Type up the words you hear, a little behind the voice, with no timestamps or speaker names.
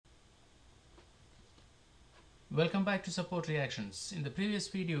Welcome back to support reactions. In the previous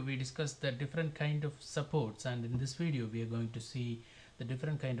video we discussed the different kind of supports, and in this video we are going to see the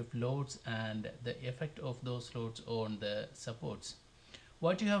different kind of loads and the effect of those loads on the supports.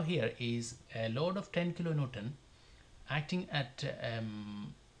 What you have here is a load of 10 kilonewton acting at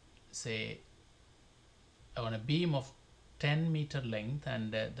say on a beam of 10-meter length,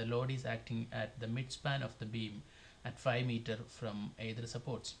 and the load is acting at the midspan of the beam at 5 meter from either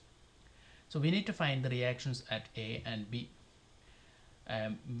supports. So we need to find the reactions at A and B.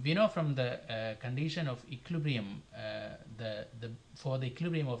 We know from the condition of equilibrium, for the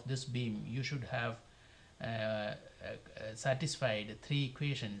equilibrium of this beam, you should have satisfied three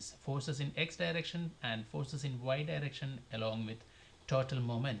equations: forces in x direction and forces in y direction, along with total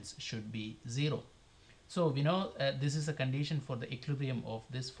moments should be 0. So we know this is a condition for the equilibrium of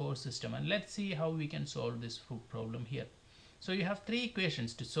this force system, and let's see how we can solve this problem here. So you have three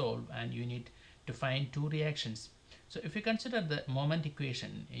equations to solve, and you need to find two reactions. So if you consider the moment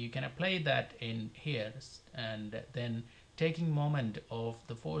equation, you can apply that in here, and then taking moment of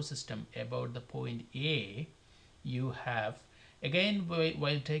the force system about the point A, you have again,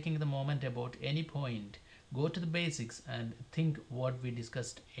 while taking the moment about any point, go to the basics and think what we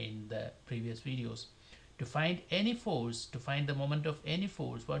discussed in the previous videos. To find any force, to find the moment of any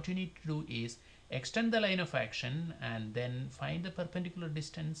force, what you need to do is extend the line of action and then find the perpendicular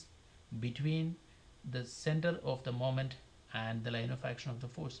distance between the center of the moment and the line of action of the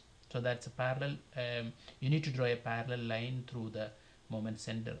force. So that's a parallel, you need to draw a parallel line through the moment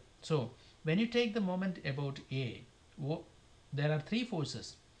center. So when you take the moment about A, there are three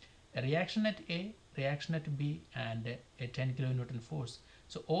forces: a reaction at A, reaction at B, and a 10 kilonewton force.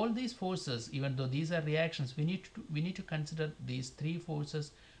 So all these forces, even though these are reactions, we need to consider these three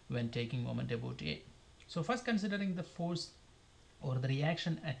forces when taking moment about A. So first, considering the force or the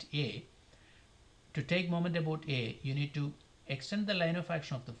reaction at A, to take moment about A, you need to extend the line of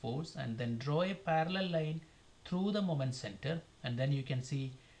action of the force and then draw a parallel line through the moment center, and then you can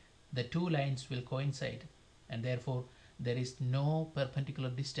see the two lines will coincide, and therefore there is no perpendicular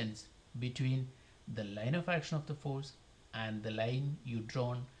distance between the line of action of the force and the line you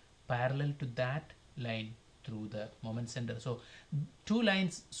drawn parallel to that line through the moment center. So two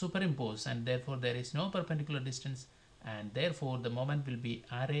lines superimpose, and therefore there is no perpendicular distance, and therefore the moment will be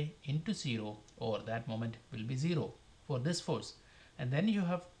Ra into 0, or that moment will be 0 for this force. And then you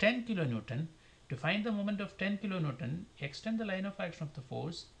have 10 kilonewton. To find the moment of 10 kilonewton, extend the line of action of the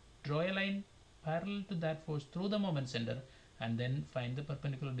force, draw a line parallel to that force through the moment center, and then find the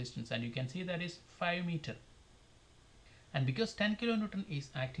perpendicular distance, and you can see that is 5 meter. And because 10 kilonewton is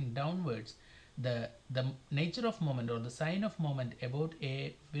acting downwards, the nature of moment or the sign of moment about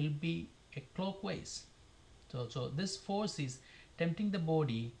A will be a clockwise. So this force is tempting the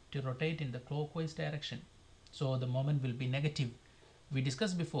body to rotate in the clockwise direction. So the moment will be negative. We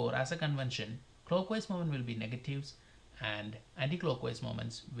discussed before, as a convention, clockwise moment will be negatives and anti-clockwise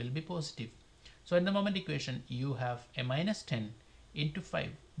moments will be positive. So in the moment equation, you have a minus 10 into 5.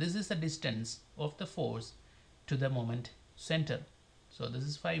 This is the distance of the force to the moment center. So this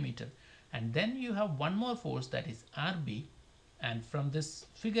is 5 meter. And then you have one more force, that is Rb, and from this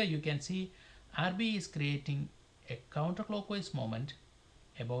figure you can see Rb is creating a counterclockwise moment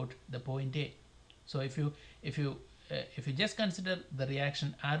about the point A. So if you just consider the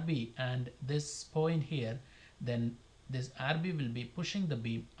reaction Rb and this point here, then this Rb will be pushing the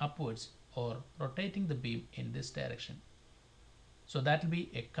beam upwards or rotating the beam in this direction. So that will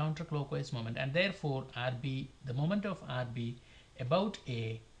be a counterclockwise moment, and therefore Rb, the moment of Rb about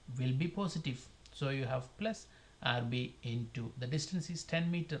A will be positive. So you have plus Rb into the distance is 10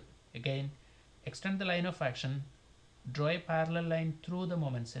 meter. Again, extend the line of action, draw a parallel line through the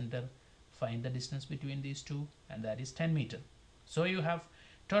moment center, find the distance between these two, and that is 10 meter. So you have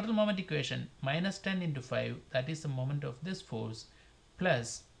total moment equation minus 10 into 5, that is the moment of this force,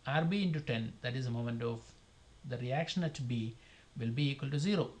 plus Rb into 10, that is the moment of the reaction at B, will be equal to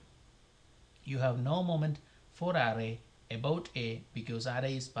 0. You have no moment for Ra about A because Ra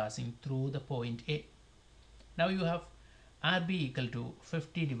is passing through the point A. Now you have Rb equal to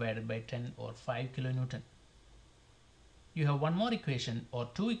 50 divided by 10, or 5 kilonewton. You have one more equation or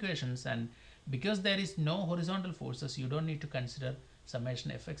two equations, and because there is no horizontal forces, you don't need to consider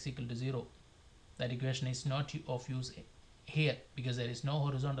summation Fx equal to 0. That equation is not of use here because there is no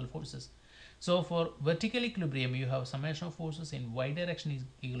horizontal forces. So for vertical equilibrium, you have summation of forces in y direction is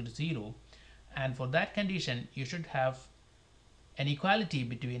equal to 0, and for that condition you should have an equality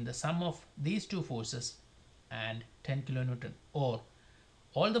between the sum of these two forces and 10 kilonewton, or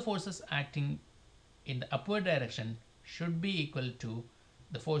all the forces acting in the upward direction should be equal to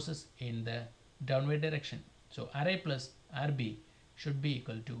the forces in the downward direction. So Ra plus Rb should be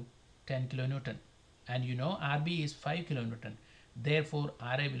equal to 10 kilonewton. And you know Rb is 5 kilonewton. Therefore,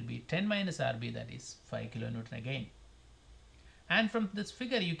 Ra will be 10 minus Rb, that is 5 kilonewton again. And from this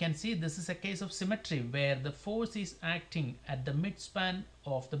figure, you can see this is a case of symmetry where the force is acting at the midspan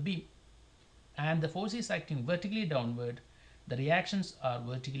of the beam and the force is acting vertically downward. The reactions are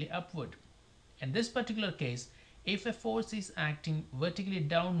vertically upward. In this particular case, if a force is acting vertically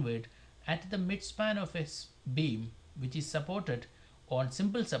downward at the midspan of a beam which is supported on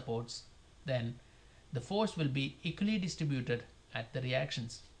simple supports, then the force will be equally distributed at the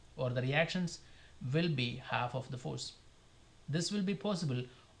reactions, or the reactions will be half of the force. This will be possible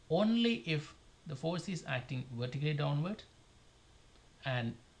only if the force is acting vertically downward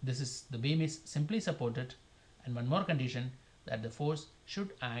and the beam is simply supported, and one more condition, that the force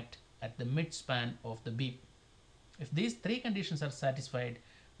should act at the midspan of the beam. If these three conditions are satisfied,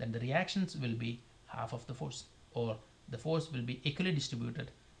 then the reactions will be half of the force, or the force will be equally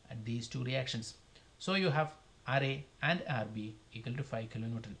distributed at these two reactions. So you have Ra and Rb equal to 5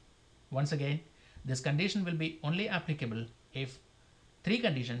 kilonewton. Once again, this condition will be only applicable if three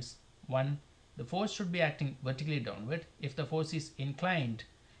conditions. One, the force should be acting vertically downward. If the force is inclined,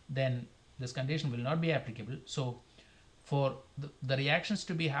 then this condition will not be applicable. So for the reactions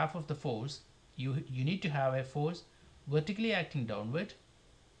to be half of the force, you need to have a force vertically acting downward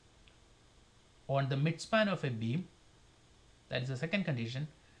on the midspan of a beam. That is the second condition.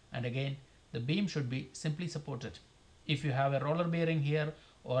 And again, the beam should be simply supported. If you have a roller bearing here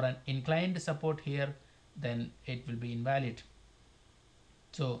or an inclined support here, then it will be invalid.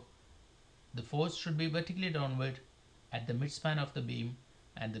 So the force should be vertically downward at the midspan of the beam,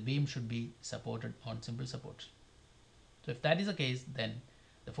 and the beam should be supported on simple support. So if that is the case, then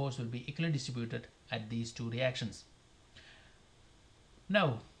the force will be equally distributed at these two reactions.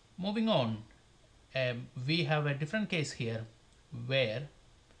 Now, moving on, we have a different case here where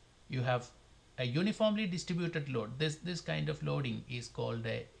you have a uniformly distributed load. This kind of loading is called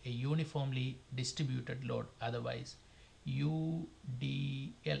a uniformly distributed load, otherwise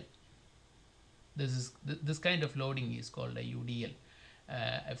UDL. This kind of loading is called a UDL.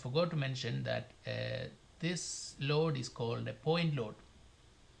 I forgot to mention that this load is called a point load.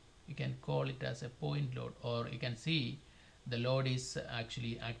 You can call it as a point load, or you can see the load is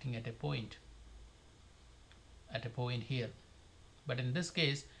actually acting at a point here. But in this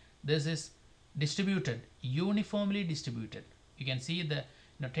case, this is distributed, uniformly distributed. You can see the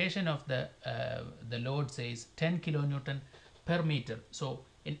notation of the load says 10 kilonewton per meter. So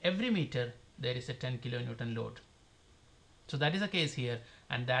in every meter there is a 10 kilonewton load. So that is the case here,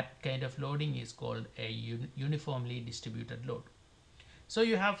 and that kind of loading is called a uniformly distributed load. So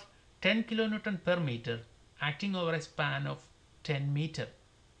you have 10 kilonewton per meter acting over a span of 10 meter,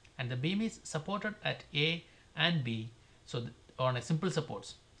 and the beam is supported at A and B, so on a simple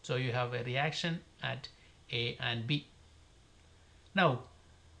supports. So you have a reaction at A and B. Now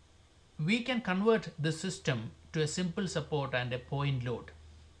we can convert the system to a simple support and a point load.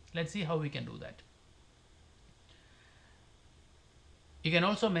 Let's see how we can do that. You can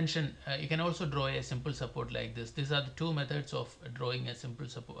also mention, you can also draw a simple support like this. These are the two methods of drawing a simple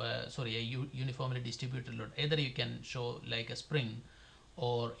support, uniformly distributed load. Either you can show like a spring,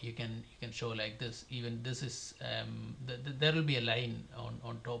 or you can show like this. Even this is there will be a line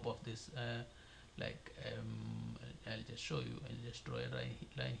on top of this. I'll just show you. I'll just draw a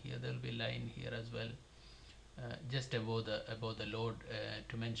line here. There will be a line here as well, just above the load,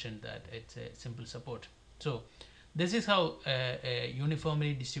 to mention that it's a simple support. So this is how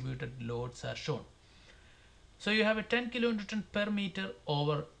uniformly distributed loads are shown. So you have a 10 kilonewton per meter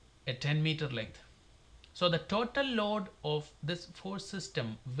over a 10 meter length. So the total load of this force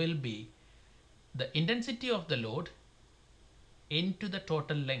system will be the intensity of the load into the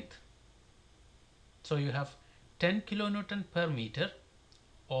total length. So you have 10 kilonewton per meter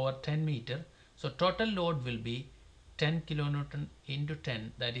over 10 meter. So total load will be 10 kilonewton into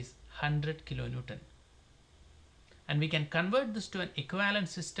 10, that is 100 kilonewton. And we can convert this to an equivalent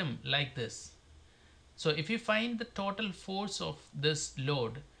system like this. So if you find the total force of this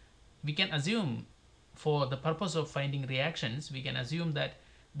load, we can assume, for the purpose of finding reactions, we can assume that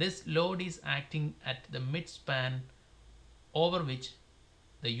this load is acting at the midspan over which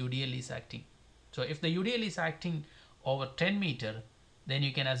the UDL is acting. So if the UDL is acting over 10 meter, then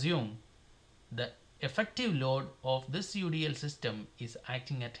you can assume the effective load of this UDL system is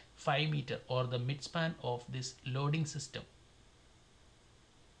acting at 5 meter, or the midspan of this loading system.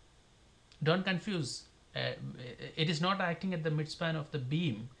 Don't confuse, it is not acting at the midspan of the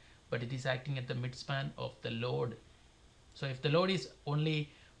beam, but it is acting at the midspan of the load. So if the load is only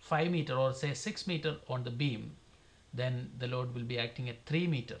 5 meter or say 6 meter on the beam, then the load will be acting at 3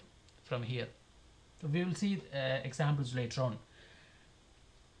 meter from here. So we will see examples later on.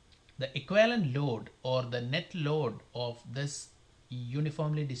 The equivalent load or the net load of this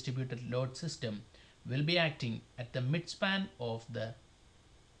uniformly distributed load system will be acting at the midspan of the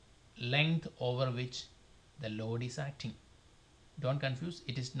length over which the load is acting. Don't confuse,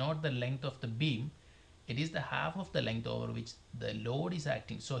 it is not the length of the beam, it is the half of the length over which the load is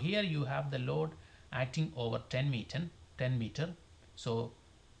acting. So here you have the load acting over 10 meter. So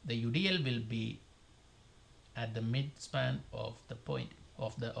the UDL will be at the midspan of the point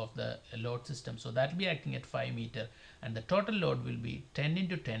of the load system. So that will be acting at 5 meter, and the total load will be 10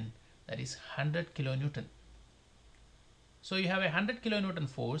 into 10, that is 100 kilonewton. So you have a 100 kilonewton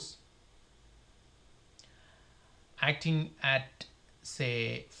force acting at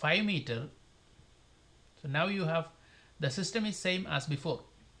say 5 meter. So now you have, the system is same as before.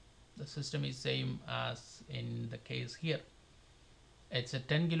 The system is same as in the case here. It's a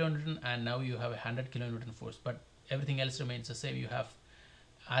 10 kilonewton and now you have a 100 kilonewton force, but everything else remains the same. You have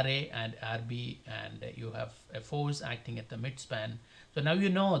RA and RB, and you have a force acting at the midspan. So now you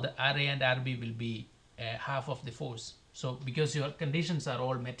know the RA and RB will be half of the force. So because your conditions are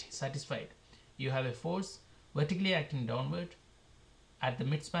all met, satisfied, you have a force vertically acting downward at the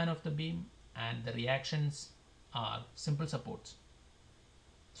midspan of the beam, and the reactions are simple supports.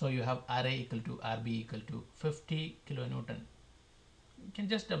 So you have RA equal to RB equal to 50 kilonewton. You can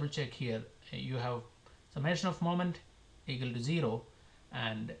just double check here. You have summation of moment equal to 0,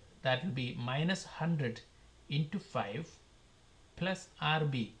 and that will be minus 100 into 5 plus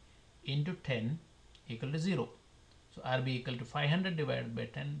RB into 10 equal to 0. So RB equal to 500 divided by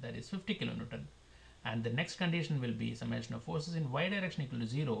 10, that is 50 kilonewton. And the next condition will be summation of forces in y direction equal to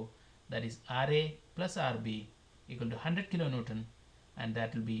 0, that is RA plus RB equal to 100 kilonewton, and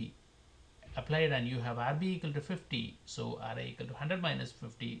that will be applied, and you have RB equal to 50, so RA equal to 100 minus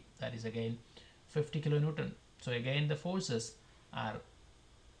 50, that is again 50 kilonewton. So again the forces are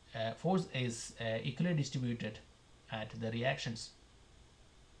force is equally distributed at the reactions.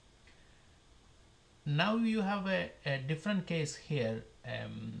 Now you have a different case here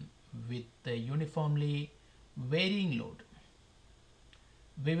with the uniformly varying load.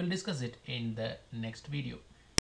 We will discuss it in the next video.